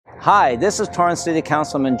Hi, this is Torrance City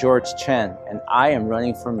Councilman George Chen, and I am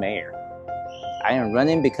running for mayor. I am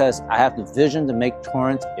running because I have the vision to make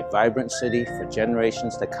Torrance a vibrant city for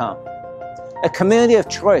generations to come. A community of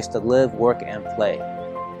choice to live, work, and play.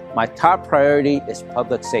 My top priority is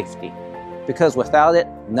public safety, because without it,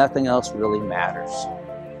 nothing else really matters.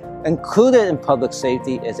 Included in public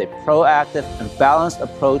safety is a proactive and balanced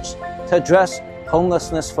approach to address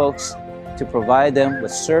homelessness folks, to provide them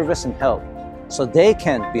with service and help so they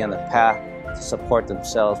can be on the path to support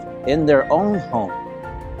themselves in their own home,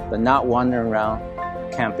 but not wandering around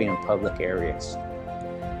camping in public areas.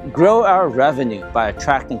 Grow our revenue by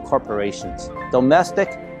attracting corporations,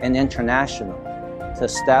 domestic and international, to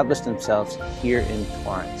establish themselves here in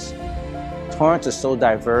Torrance. Torrance is so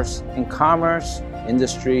diverse in commerce,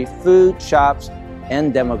 industry, food, shops,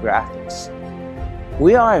 and demographics.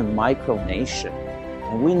 We are a micronation,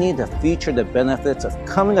 and we need to feature the benefits of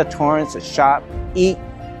coming to Torrance to shop, eat,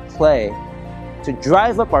 play, to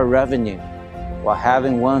drive up our revenue while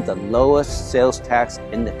having one of the lowest sales tax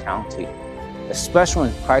in the county, especially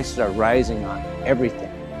when prices are rising on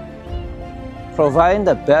everything. Providing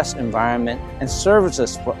the best environment and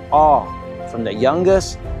services for all, from the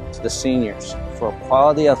youngest to the seniors, for a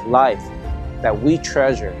quality of life that we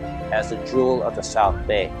treasure as the jewel of the South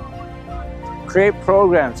Bay. Create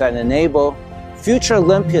programs that enable future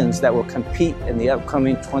Olympians that will compete in the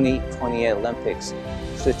upcoming 2028 Olympics,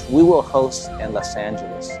 which we will host in Los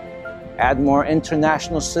Angeles. Add more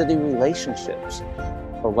international city relationships,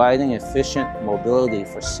 providing efficient mobility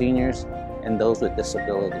for seniors and those with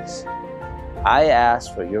disabilities. I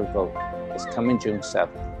ask for your vote. It's coming June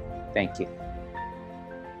 7th. Thank you.